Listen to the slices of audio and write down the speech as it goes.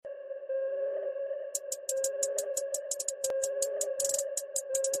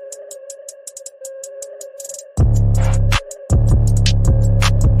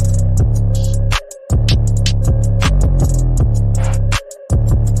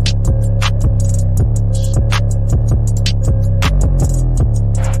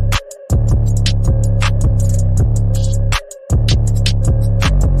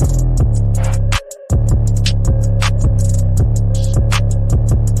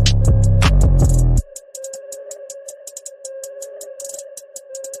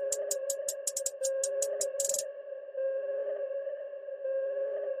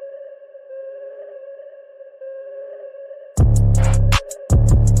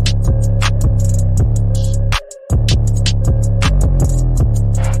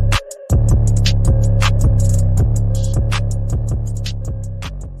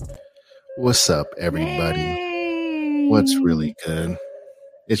What's up, everybody? Hey. What's really good?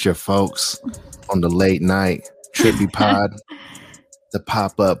 It's your folks on the late night trippy pod, the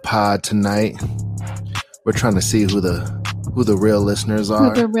pop-up pod tonight. We're trying to see who the real listeners are.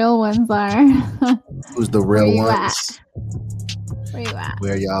 Who the real ones are. Who's the real Where ones? Where you at?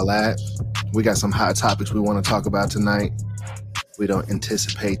 Where y'all at? We got some hot topics we want to talk about tonight. We don't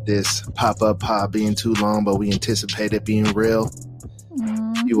anticipate this pop-up pod being too long, but we anticipate it being real.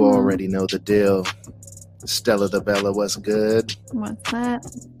 Mm-hmm. You already know the deal. Stella the Bella, what's good? What's that?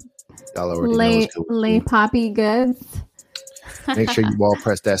 Y'all already know what's good. Lay Poppy goods. Make sure you all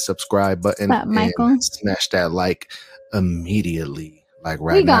press that subscribe button and smash that like immediately. Like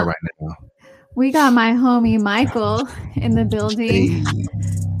right now. We got my homie Michael in the building. Hey.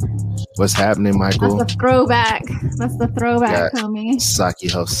 What's happening, Michael? That's the throwback, homie. Saki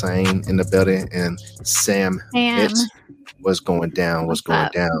Hossein in the building and Sam. What's going down? What's going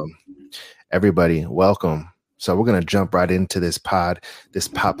down? Everybody, welcome. So we're going to jump right into this pod, this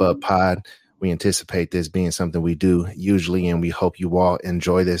pop-up pod. We anticipate this being something we do usually, and we hope you all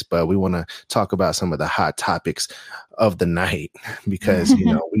enjoy this. But we want to talk about some of the hot topics of the night because,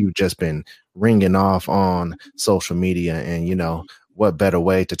 we've just been ringing off on social media, and, what better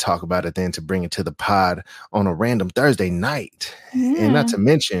way to talk about it than to bring it to the pod on a random Thursday night? Yeah. And not to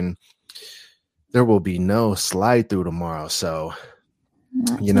mention, there will be no slide through tomorrow. So,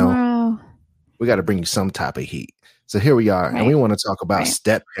 tomorrow. We got to bring you some type of heat. So here we are, and we want to talk about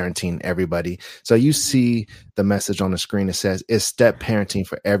step parenting, everybody. So you see the message on the screen that says it's step parenting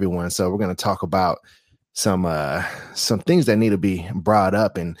for everyone. So we're going to talk about some things that need to be brought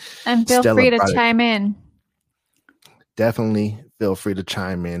up, and feel free to chime in. Definitely feel free to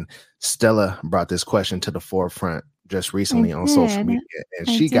chime in. Stella brought this question to the forefront just recently on social media, and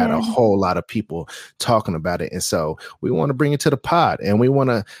she got a whole lot of people talking about it. And so we want to bring it to the pod, and we want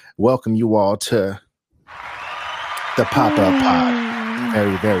to welcome you all to the pop-up pod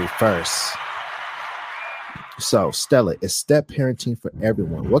very, very first. So Stella, is step parenting for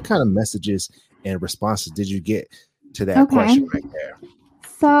everyone? What kind of messages and responses did you get to that question right there?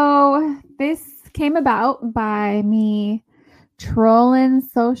 So this came about by me trolling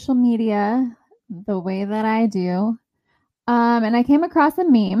social media the way that I do. And I came across a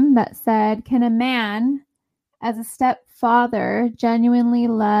meme that said, can a man as a stepfather genuinely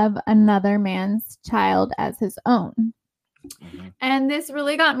love another man's child as his own? Mm-hmm. And this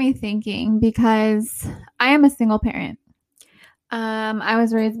really got me thinking because I am a single parent. I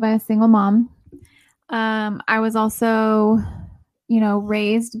was raised by a single mom. I was also,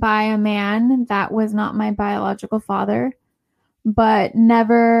 raised by a man that was not my biological father, but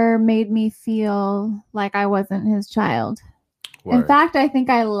never made me feel like I wasn't his child. Word. In fact, I think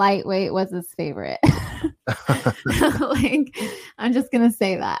lightweight was his favorite. I'm just gonna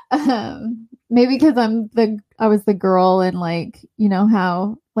say that. Maybe because I was the girl, and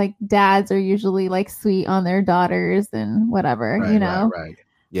how dads are usually sweet on their daughters and whatever, Right.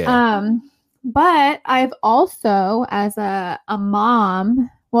 Yeah. But I've also, as a mom,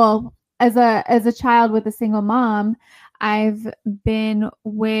 as a child with a single mom, I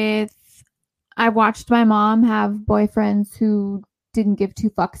watched my mom have boyfriends who didn't give two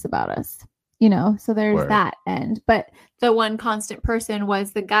fucks about us, so there's that end. But the one constant person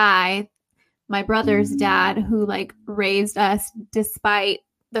was the guy, my brother's dad, who raised us despite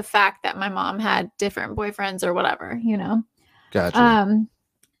the fact that my mom had different boyfriends or whatever, Gotcha.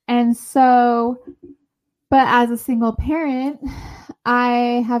 And so, but as a single parent,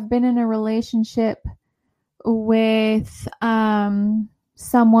 I have been in a relationship with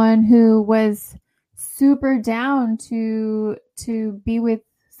someone who was super down to be with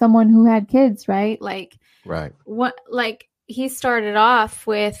someone who had kids, right? He started off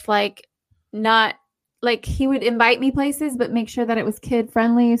with not he would invite me places, but make sure that it was kid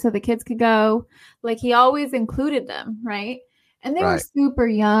friendly so the kids could go. He always included them, right? And they were super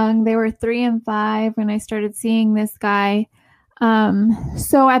young. They were 3 and 5 when I started seeing this guy.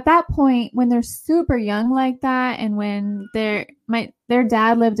 So at that point, when they're super young like that, and when their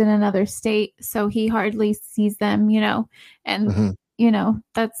dad lived in another state, so he hardly sees them, and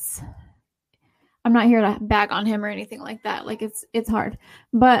that's, I'm not here to bag on him or anything like that. It's hard,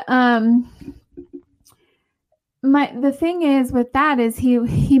 but, the thing is with that is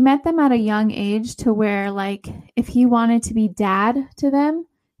he met them at a young age to where if he wanted to be dad to them,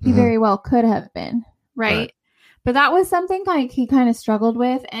 he very well could have been, right? But that was something he kind of struggled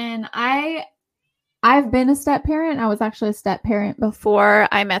with. And I've been a step parent. I was actually a step parent before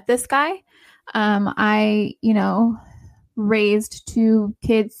I met this guy. I raised 2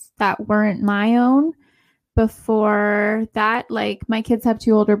 kids that weren't my own. before that, like my kids have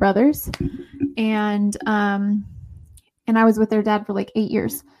 2 older brothers, and I was with their dad for like 8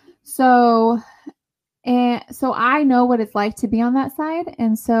 years. So I know what it's like to be on that side.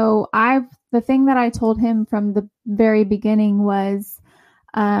 And so the thing that I told him from the very beginning was,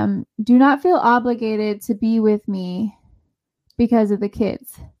 do not feel obligated to be with me because of the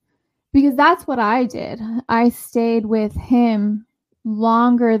kids, because that's what I did. I stayed with him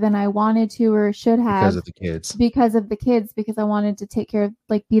longer than I wanted to or should have because of the kids, because I wanted to take care of,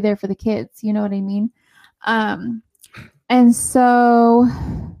 like, be there for the kids. You know what I mean? And so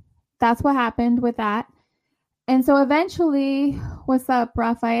that's what happened with that. And so eventually, what's up,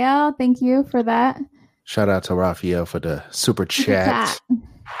 Raphael? Thank you for that. Shout out to Raphael for the super chat.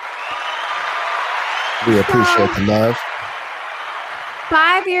 We appreciate the love.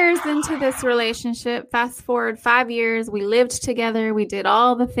 5 years into this relationship, fast forward 5 years, we lived together. We did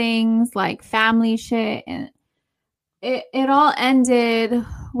all the things like family shit. And it all ended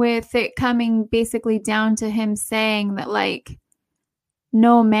with it coming basically down to him saying that, like,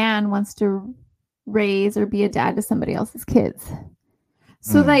 no man wants to raise or be a dad to somebody else's kids.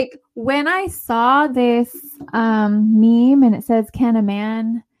 So like when I saw this meme and it says, can a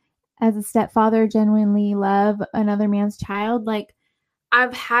man as a stepfather genuinely love another man's child? Like,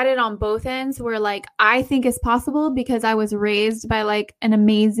 I've had it on both ends where, like, I think it's possible because I was raised by like an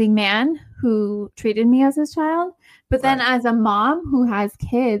amazing man who treated me as his child. But then as a mom who has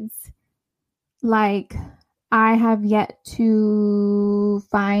kids, like, I have yet to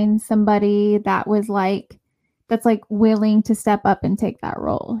find somebody that's willing to step up and take that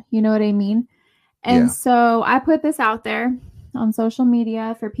role. You know what I mean? And so I put this out there on social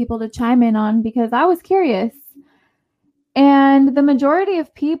media for people to chime in on because I was curious. And the majority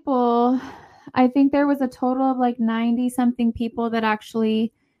of people, I think there was a total of like 90 something people that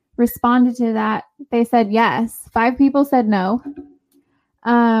actually responded to that. They said yes. 5 people said no.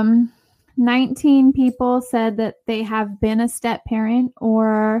 19 people said that they have been a step parent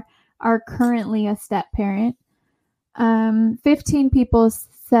or are currently a step parent. 15 people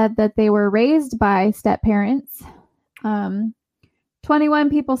said that they were raised by step parents. 21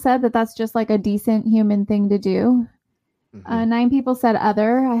 people said that that's just like a decent human thing to do. 9 people said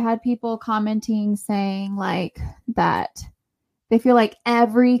other. I had people commenting saying like that they feel like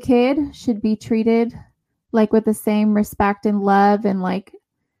every kid should be treated like with the same respect and love and like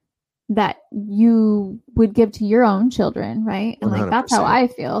that you would give to your own children, right? And like 100%. That's how I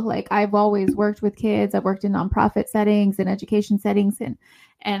feel. Like I've always worked with kids. I've worked in nonprofit settings and education settings, and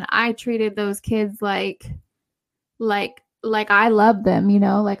I treated those kids like I love them, you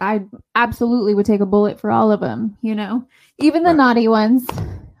know, like I absolutely would take a bullet for all of them, you know, even the naughty ones.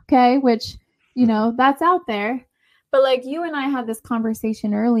 Okay. Which, you know, that's out there. But like you and I had this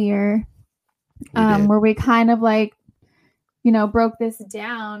conversation earlier where we kind of like, you know, broke this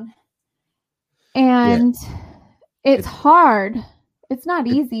down, and it's hard. It's not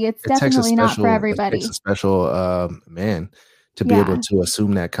easy. It's definitely not for everybody. It takes a special man to be able to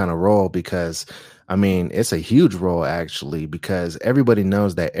assume that kind of role, because I mean, it's a huge role actually, because everybody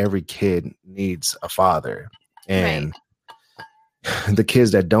knows that every kid needs a father, and the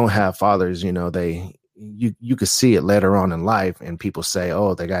kids that don't have fathers, you know, you could see it later on in life, and people say,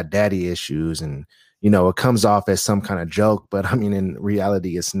 oh, they got daddy issues, and you know, it comes off as some kind of joke, but I mean, in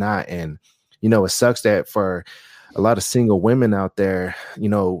reality, it's not. And you know, it sucks that for a lot of single women out there, you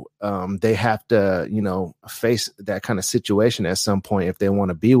know, they have to, you know, face that kind of situation at some point if they want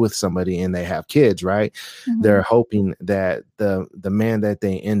to be with somebody and they have kids, right? They're hoping that the man that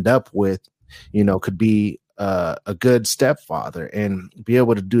they end up with, you know, could be a good stepfather and be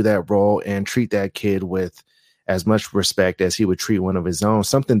able to do that role and treat that kid with as much respect as he would treat one of his own.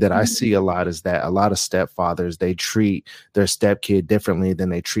 Something that I see a lot is that a lot of stepfathers, they treat their stepkid differently than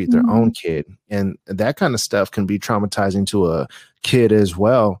they treat their own kid. And that kind of stuff can be traumatizing to a kid as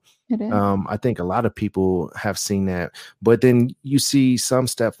well. I think a lot of people have seen that, but then you see some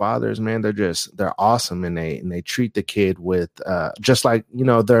stepfathers, man, they're awesome. And they treat the kid with, just like, you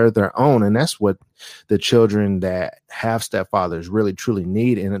know, they're their own. And that's what the children that have stepfathers really, truly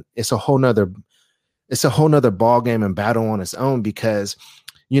need. And it's a whole nother ball game and battle on its own, because,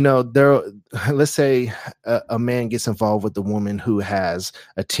 you know, let's say a man gets involved with the woman who has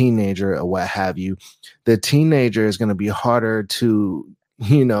a teenager or what have you. The teenager is going to be harder to,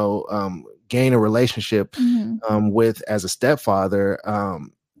 you know, gain a relationship with as a stepfather,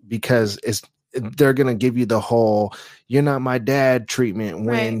 because they're going to give you the whole, you're not my dad treatment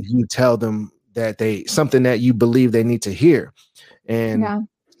when you tell them that something that you believe they need to hear. And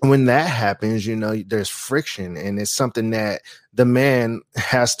when that happens, there's friction, and it's something that the man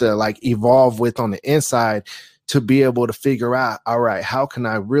has to like evolve with on the inside to be able to figure out, all right, how can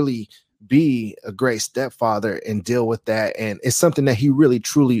I really be a great stepfather and deal with that? And it's something that he really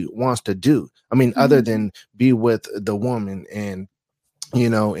truly wants to do. I mean, other than be with the woman and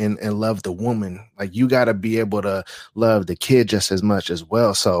and love the woman, like you got to be able to love the kid just as much as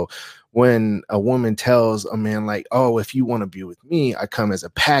well. So when a woman tells a man like, oh, if you want to be with me, I come as a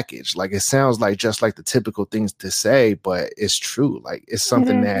package, like it sounds like just like the typical things to say, but it's true. Like it's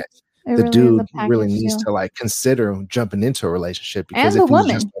something that the dude really needs to like consider jumping into a relationship, because and if the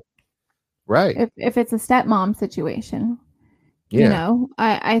woman, just, right, if it's a stepmom situation,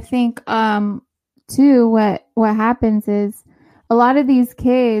 I think too, what happens is a lot of these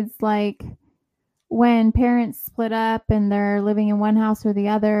kids, like when parents split up and they're living in one house or the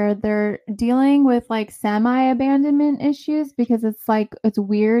other, they're dealing with like semi-abandonment issues, because it's like it's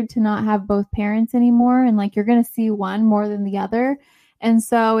weird to not have both parents anymore, and like you're going to see one more than the other. And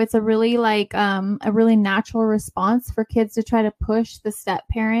so it's a really like a really natural response for kids to try to push the step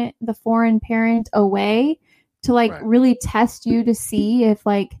parent, the foreign parent, away, to like really test you to see if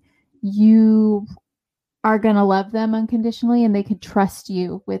like you are going to love them unconditionally and they could trust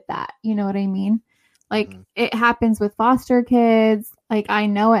you with that. You know what I mean? Like it happens with foster kids. Like I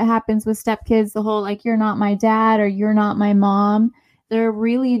know it happens with stepkids, the whole like, you're not my dad or you're not my mom. They're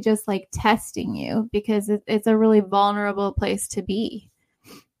really just like testing you, because it's a really vulnerable place to be.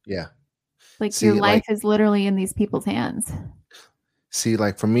 Yeah. Like your life is literally in these people's hands. See,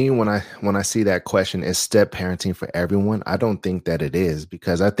 like for me, when I see that question, is step parenting for everyone? I don't think that it is,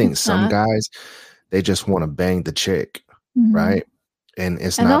 because I think some guys, they just want to bang the chick, right? And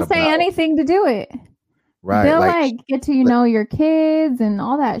they'll say anything to do it. Right. They'll like get to know your kids and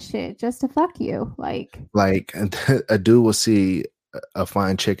all that shit just to fuck you. Like a dude will see a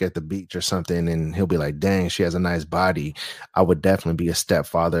fine chick at the beach or something, and he'll be like, dang, she has a nice body. I would definitely be a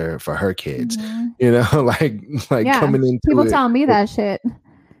stepfather for her kids. Like coming into people telling me that shit.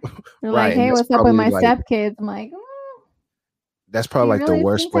 They're like, hey, what's up with my stepkids? I'm like, that's probably like the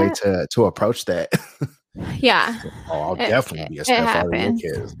worst way to approach that. Yeah. I'll definitely be a stepfather for your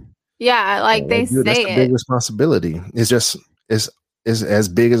kids. Yeah, like they say that's a big responsibility. It's as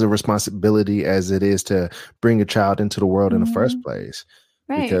big as a responsibility as it is to bring a child into the world in the first place.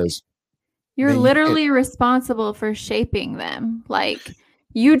 Right. Because you're literally responsible for shaping them. Like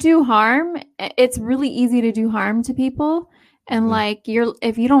you do harm. It's really easy to do harm to people. And like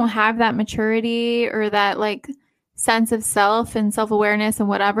if you don't have that maturity or that like sense of self and self-awareness and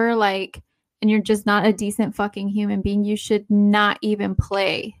whatever, like, and you're just not a decent fucking human being, you should not even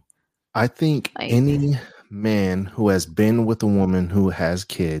play. I think any man who has been with a woman who has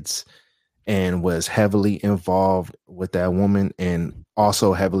kids and was heavily involved with that woman and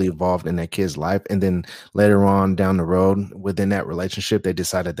also heavily involved in that kid's life, and then later on down the road within that relationship, they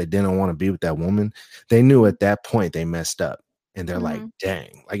decided they didn't want to be with that woman, they knew at that point they messed up. And they're like,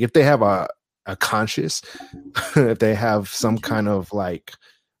 dang, like if they have a conscious, if they have some kind of like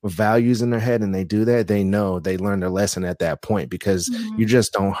values in their head and they do that, they know they learned their lesson at that point, because you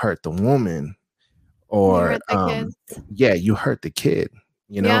just don't hurt the woman, or you hurt the kid,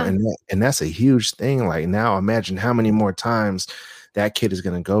 and that's a huge thing. Like now imagine how many more times that kid is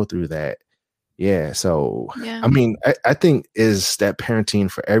going to go through that. So I mean, I think is step parenting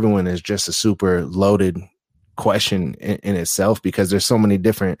for everyone is just a super loaded question in itself, because there's so many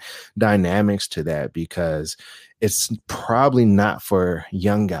different dynamics to that, because it's probably not for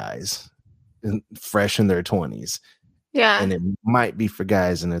young guys fresh in their 20s. And it might be for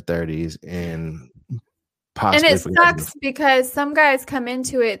guys in their 30s and possibly. And it sucks because some guys come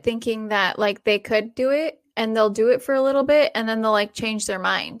into it thinking that like they could do it, and they'll do it for a little bit and then they'll like change their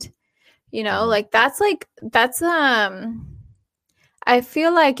mind. Like that's I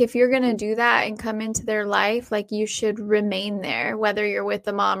feel like if you're going to do that and come into their life, like you should remain there, whether you're with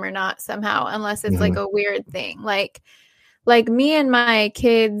the mom or not somehow, unless it's like a weird thing. Like me and my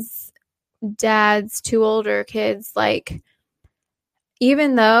kids' dads, 2 older kids, like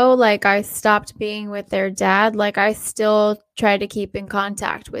even though like I stopped being with their dad, like I still try to keep in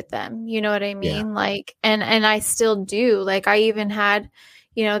contact with them. You know what I mean? Yeah. Like, and I still do. Like I even had,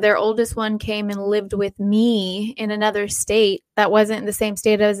 their oldest one came and lived with me in another state that wasn't in the same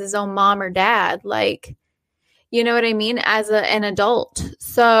state as his own mom or dad. Like, you know what I mean? As an adult.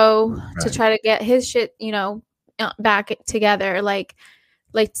 So to try to get his shit, back together, like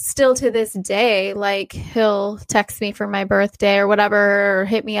still to this day, like he'll text me for my birthday or whatever, or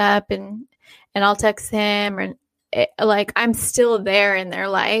hit me up and I'll text him, or like I'm still there in their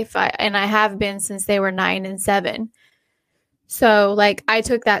life. And I have been since they were 9 and 7. So like I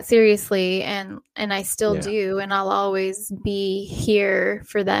took that seriously and I still do, and I'll always be here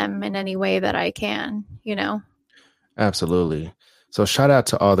for them in any way that I can, you know? Absolutely. So shout out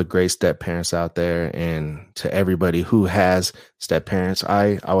to all the great step parents out there and to everybody who has step parents.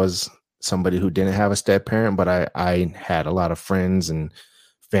 I was somebody who didn't have a step parent, but I had a lot of friends and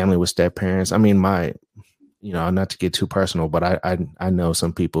family with step parents. I mean, not to get too personal, but I know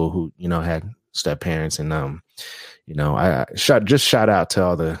some people who, had step parents, and I shout out to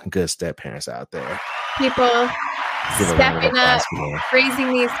all the good step parents out there. People stepping up,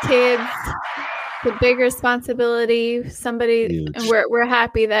 raising these kids, the big responsibility. Somebody, and we're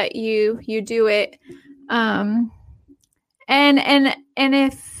happy that you do it. And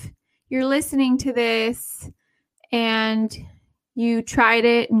if you're listening to this and you tried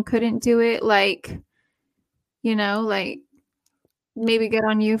it and couldn't do it, like maybe good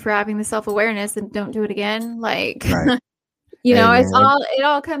on you for having the self-awareness and don't do it again. Like, right. It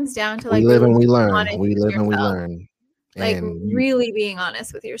all comes down to like, we live and we learn. We live and we learn. Like really being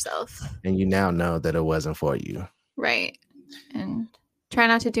honest with yourself. And you now know that it wasn't for you. Right. And try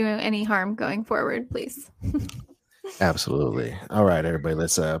not to do any harm going forward, please. Absolutely. All right, everybody,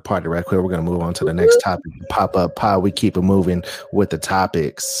 let's party right quick. We're going to move on to the next topic. Pop-up pod. We keep it moving with the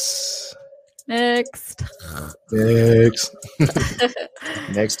topics. Next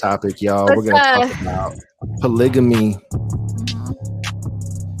Next topic, y'all. We're going to talk about polygamy.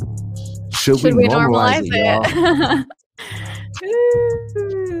 Should we normalize it, y'all?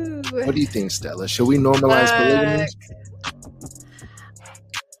 What do you think, Stella? Should we normalize polygamy?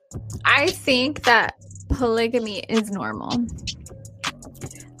 I think that polygamy is normal.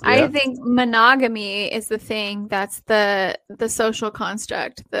 I think monogamy is the thing that's the social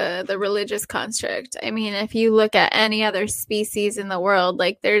construct, the religious construct. I mean, if you look at any other species in the world,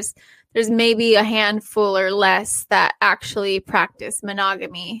 like there's maybe a handful or less that actually practice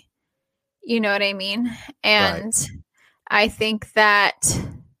monogamy. You know what I mean? And right. I think that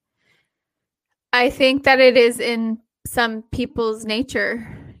it is in some people's nature,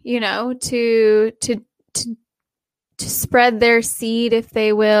 to spread their seed, if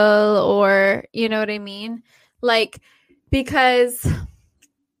they will, or you know what I mean? Like, because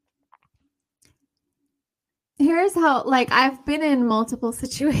here's how, like, I've been in multiple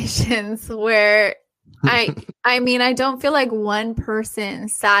situations where I mean, I don't feel like one person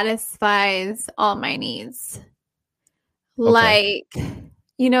satisfies all my needs. Okay. Like,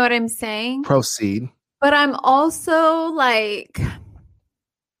 you know what I'm saying? Proceed. But I'm also like,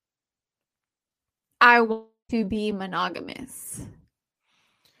 I want to be monogamous.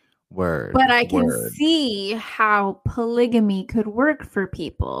 Word. But I can see how polygamy could work for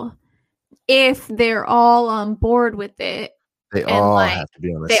people if they're all on board with it. They all have to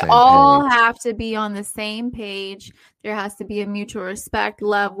be on the same page. They all have to be on the same page. There has to be a mutual respect,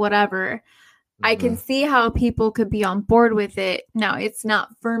 love, whatever. Mm-hmm. I can see how people could be on board with it. Now, it's not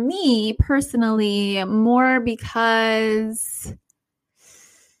for me personally, more because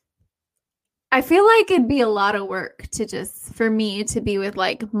I feel like it'd be a lot of work for me to be with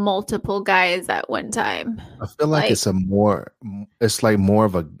like multiple guys at one time. I feel like it's more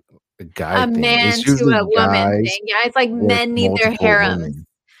of a guy thing. Man to a woman thing. Yeah, it's like men need their harems. Women.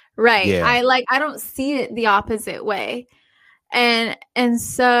 Right. Yeah. I don't see it the opposite way. And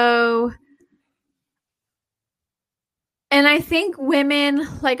so, and I think women,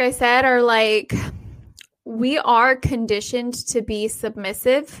 like I said, are like, we are conditioned to be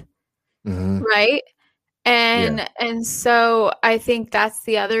submissive. Mm-hmm. Right. And so I think that's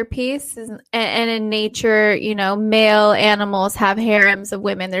the other piece. And in nature, male animals have harems of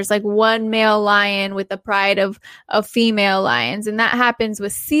women. There's like one male lion with the pride of female lions. And that happens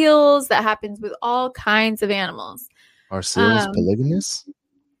with seals. That happens with all kinds of animals. Are seals polygamous?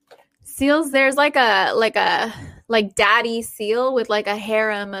 Seals, there's like daddy seal with like a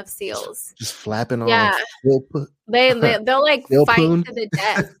harem of seals. Just flapping on. Yeah. They'll like fight to the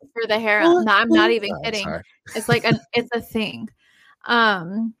death for the harem. No, I'm not even kidding. Sorry. It's like it's a thing.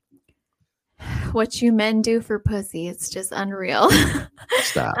 What you men do for pussy, it's just unreal.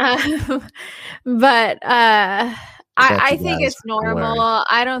 Stop. But I think it's normal.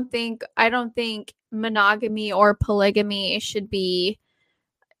 I don't think monogamy or polygamy should be,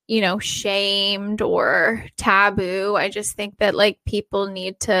 shamed or taboo. I just think that like people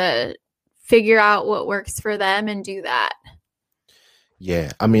need to figure out what works for them and do that.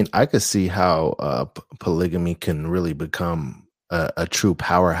 Yeah. I mean, I could see how polygamy can really become a true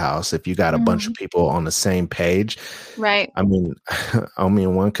powerhouse if you got a bunch of people on the same page. Right. I mean,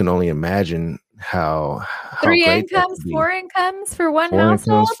 one can only imagine how 3 incomes, 4 incomes for one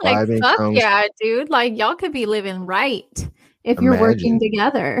household. Like, fuck yeah, dude. Like, y'all could be living right if you're working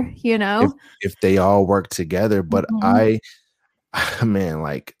together, you know, if they all work together. But man,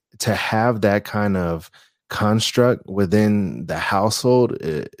 like to have that kind of construct within the household,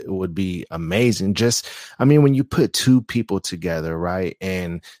 it would be amazing. Just, I mean, when you put two people together, right,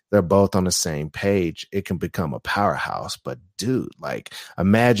 and they're both on the same page, it can become a powerhouse. But dude, like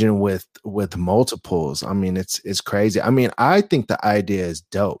imagine with multiples. I mean, it's crazy. I mean, I think the idea is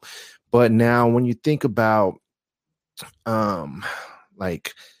dope. But now when you think about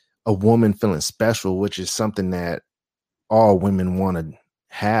like a woman feeling special, which is something that all women want to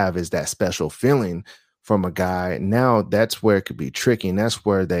have, is that special feeling from a guy. Now that's where it could be tricky, and that's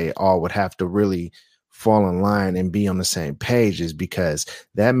where they all would have to really fall in line and be on the same page, is because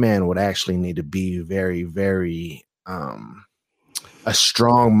that man would actually need to be very, very a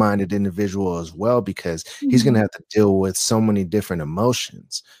strong-minded individual as well, because he's going to have to deal with so many different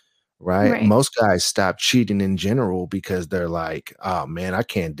emotions. Right? Most guys stop cheating in general because they're like, oh man, I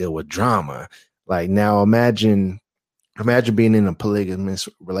can't deal with drama. Like, now imagine being in a polygamous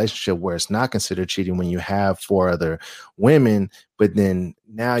relationship where it's not considered cheating when you have 4 other women, but then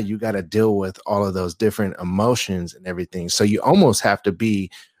now you got to deal with all of those different emotions and everything. So you almost have to be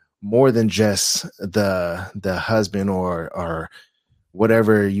more than just the husband or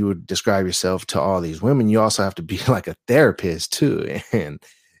whatever you would describe yourself to all these women. You also have to be like a therapist too. And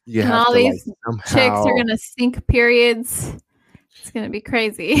you have all to, these like, chicks are going to sync periods. It's going to be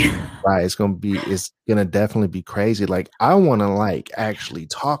crazy. Right. It's going to definitely be crazy. Like, I want to like actually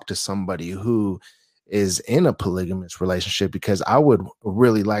talk to somebody who is in a polygamous relationship, because I would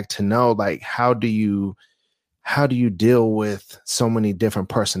really like to know, like, how do you deal with so many different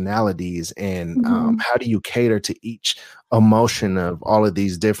personalities, and how do you cater to each emotion of all of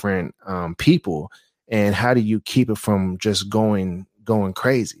these different people, and how do you keep it from just going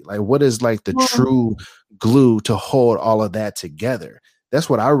crazy? Like, what is like the true glue to hold all of that together? That's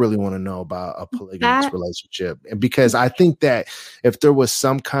what I really want to know about a polygamous relationship. And because I think that if there was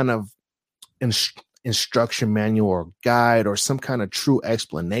some kind of instruction manual or guide or some kind of true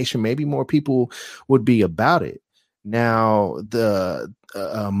explanation, maybe more people would be about it. Now, the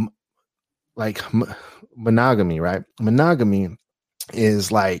monogamy, right? Monogamy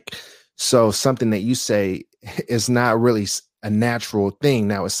is like, so something that you say is not really a natural thing.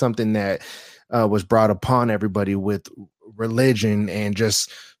 Now, it's something that was brought upon everybody with religion, and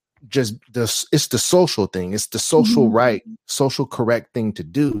just this, it's the social thing. It's the social right, social correct thing to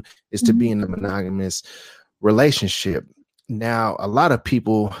do, is to be in a monogamous relationship. Now, a lot of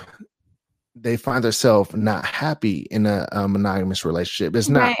people, they find themselves not happy in a monogamous relationship. It's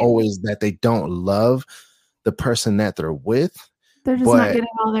not always that they don't love the person that they're with. They're just not getting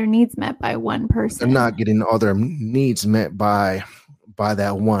all their needs met by one person. They're not getting all their needs met by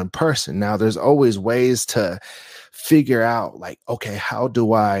that one person. Now, there's always ways to figure out, like, okay, how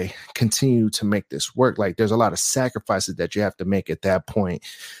do I continue to make this work? Like, there's a lot of sacrifices that you have to make at that point.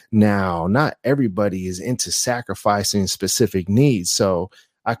 Now, not everybody is into sacrificing specific needs. So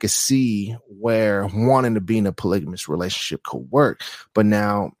I could see where wanting to be in a polygamous relationship could work. But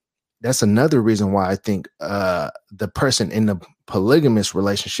now, that's another reason why I think the person in the polygamous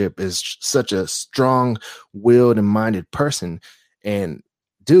relationship is such a strong-willed and minded person. And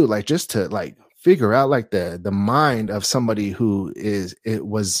dude, like, just to like figure out like the mind of somebody who is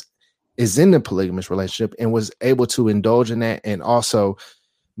in the polygamous relationship and was able to indulge in that, and also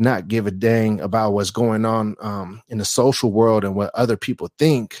not give a dang about what's going on in the social world and what other people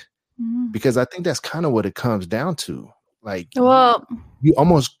think, because I think that's kind of what it comes down to. Like, well, you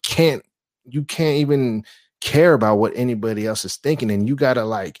almost can't even care about what anybody else is thinking, and you gotta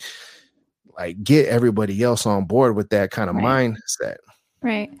like get everybody else on board with that kind of mindset.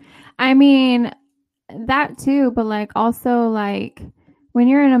 Right. I mean, that too, but like also like when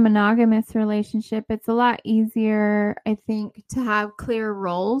you're in a monogamous relationship, it's a lot easier, I think, to have clear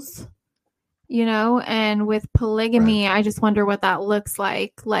roles, you know, and with polygamy, I just wonder what that looks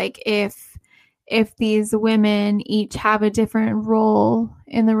like. Like if these women each have a different role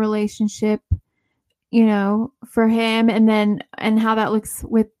in the relationship, you know, for him, and how that looks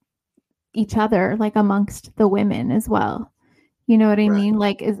with each other, like amongst the women as well. You know what I mean?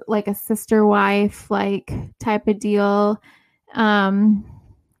 Like, is like a sister wife, like type of deal. I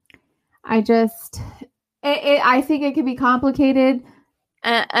think it could be complicated,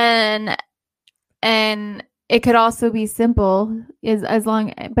 and it could also be simple,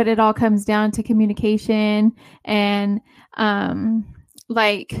 but it all comes down to communication and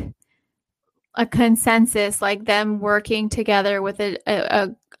like a consensus, like them working together with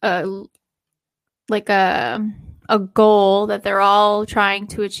a a goal that they're all trying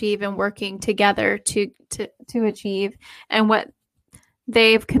to achieve and working together to achieve, and what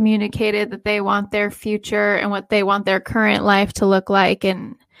they've communicated that they want their future and what they want their current life to look like,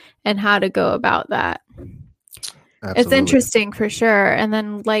 and how to go about that. Absolutely. It's interesting for sure. And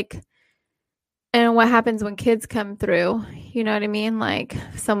then and what happens when kids come through, you know what I mean? Like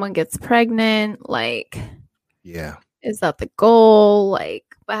someone gets pregnant, yeah, is that the goal? Like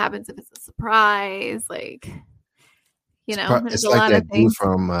what happens if it's a surprise? Like, there's it's a like lot that of things.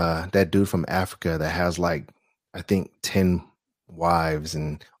 That dude from Africa that has I think 10 wives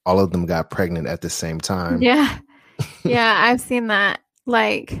and all of them got pregnant at the same time. Yeah. Yeah, I've seen that.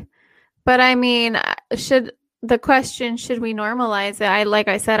 But I mean, should we normalize it? Like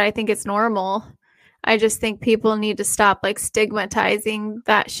I said, I think it's normal. I just think people need to stop stigmatizing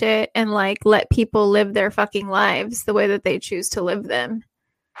that shit and let people live their fucking lives the way that they choose to live them.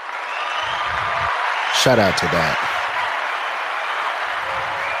 Shout out to that.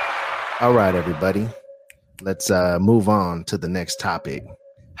 All right, everybody. Let's move on to the next topic.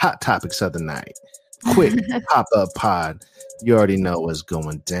 Hot topics of the night. Quick pop-up pod. You already know what's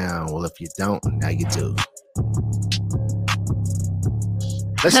going down. Well, if you don't, now you do.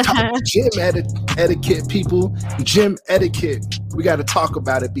 Let's talk gym etiquette, people. Gym etiquette. We got to talk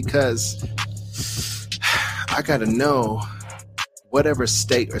about it because I got to know whatever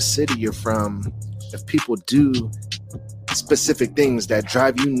state or city you're from, if people do specific things that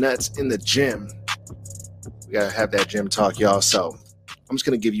drive you nuts in the gym. We got to have that gym talk, y'all. So I'm just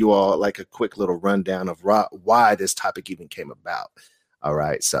going to give you all a quick little rundown of why this topic even came about. All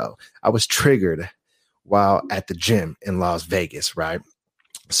right. So I was triggered while at the gym in Las Vegas, right?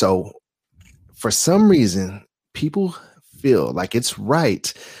 So for some reason, people feel like it's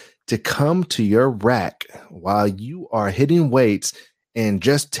right to come to your rack while you are hitting weights and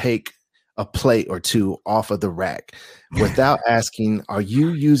just take a plate or two off of the rack without asking, are you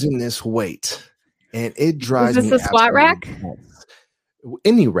using this weight? And it drives me. Is this a squat rack?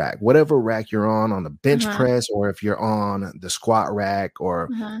 Any rack, whatever rack you're on the bench press, or if you're on the squat rack or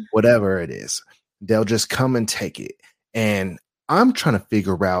whatever it is, they'll just come and take it. And I'm trying to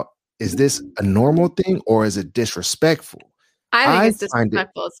figure out, is this a normal thing or is it disrespectful? I think it's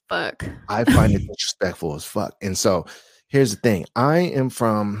disrespectful as fuck. I find it disrespectful as fuck. And so here's the thing. I am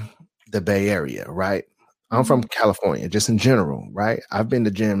from the Bay Area, right? I'm from California, just in general, right? I've been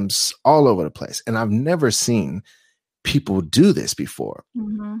to gyms all over the place, and I've never seen people do this before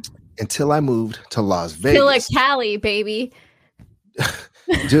until I moved to Las Vegas. Feel like Cali, baby.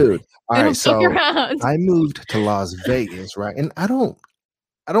 Dude. All right. So I moved to Las Vegas, right? And I don't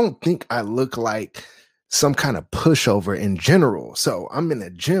think I look like some kind of pushover in general. So I'm in a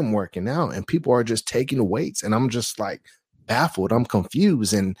gym working out and people are just taking weights and I'm just baffled. I'm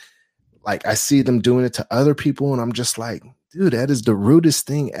confused. And I see them doing it to other people and I'm just like, dude, that is the rudest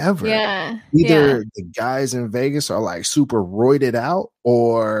thing ever. Yeah. Either the guys in Vegas are super roided out,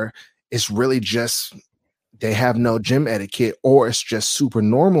 or it's really just they have no gym etiquette, or it's just super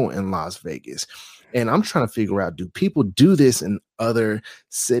normal in Las Vegas. And I'm trying to figure out, do people do this in other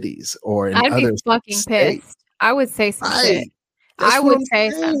cities or in I'd other be fucking states? Pissed. I would say something. I would say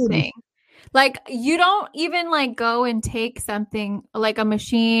something. You don't even go and take something like a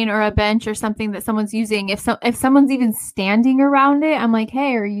machine or a bench or something that someone's using. If someone's even standing around it, I'm like,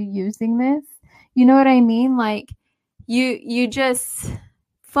 hey, are you using this? You know what I mean? You just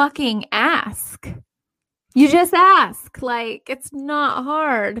fucking ask. You just ask. It's not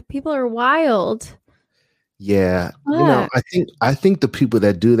hard. People are wild. Yeah. I think the people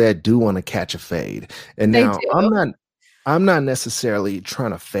that do that do want to catch a fade. And now I'm not necessarily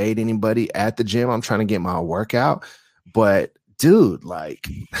trying to fade anybody at the gym. I'm trying to get my workout. But dude,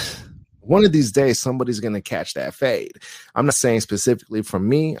 one of these days, somebody's going to catch that fade. I'm not saying specifically for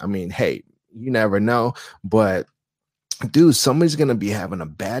me. I mean, hey, you never know. But dude, somebody's going to be having a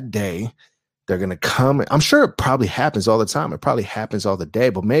bad day. They're going to come. I'm sure it probably happens all the time. It probably happens all the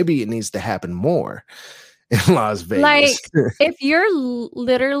day. But maybe it needs to happen more in Las Vegas. If you're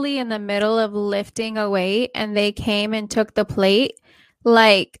literally in the middle of lifting a weight and they came and took the plate,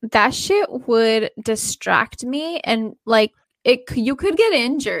 that shit would distract me, and you could get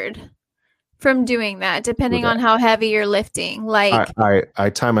injured from doing that depending on how heavy you're lifting. I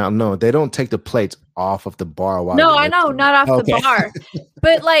time out. No, they don't take the plates off of the bar while I know, not off the bar.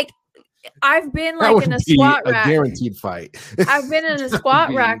 But I've been in a squat rack. Guaranteed fight. I've been in a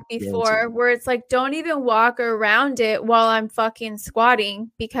squat rack before where it's don't even walk around it while I'm fucking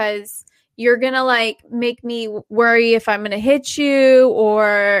squatting, because you're gonna make me worry if I'm gonna hit you,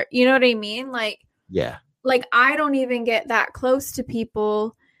 or you know what I mean? Yeah. I don't even get that close to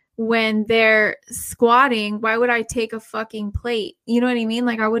people when they're squatting, why would I take a fucking plate? You know what I mean?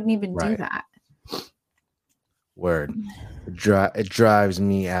 Like I wouldn't even do that. Word. It drives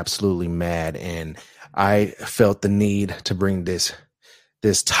me absolutely mad. And I felt the need to bring this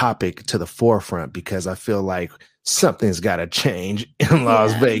topic to the forefront because I feel like something's got to change in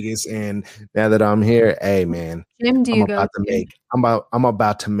Las Vegas. And now that I'm here, hey man, Jim, do you go I'm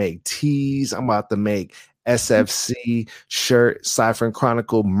about to make tees. I'm about to make SFC shirt, Cypher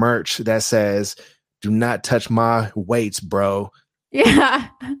Chronicle merch that says, "Do not touch my weights, bro." Yeah.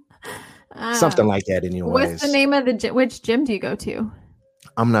 Something like that anyways. What's the name of which gym do you go to?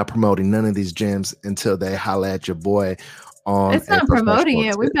 I'm not promoting none of these gyms until they holla at your boy. It's not promoting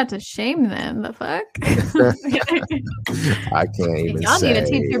it. We've got to shame them. The fuck? I can't even Y'all need to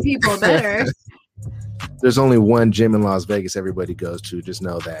teach your people better. There's only one gym in Las Vegas everybody goes to. Just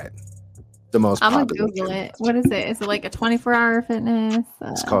know that. The most I'm going to Google it. What is it? Is it like a 24-hour fitness?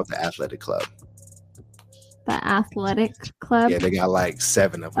 It's called the Athletic Club. The Athletic Club? Yeah, they got like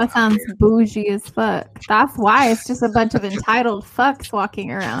 7 of them. That sounds bougie as fuck. That's why it's just a bunch of entitled fucks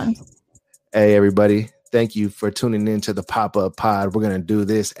walking around. Hey, everybody. Thank you for tuning in to the Pop-Up Pod. We're going to do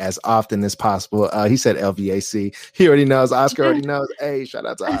this as often as possible. He said LVAC. He already knows. Oscar already knows. Hey, shout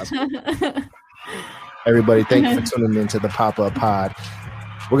out to Oscar. Everybody, thank you for tuning in to the Pop-Up Pod.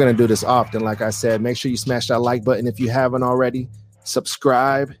 We're going to do this often. Like I said, make sure you smash that like button if you haven't already.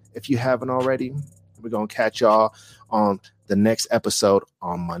 Subscribe if you haven't already. We're going to catch y'all on the next episode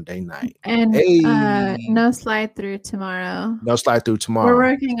on Monday night. And no slide through tomorrow. No slide through tomorrow.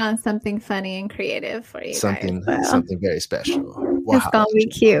 We're working on something funny and creative for you something guys. Something very special. It's going to be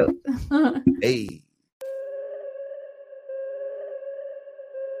cute. Hey.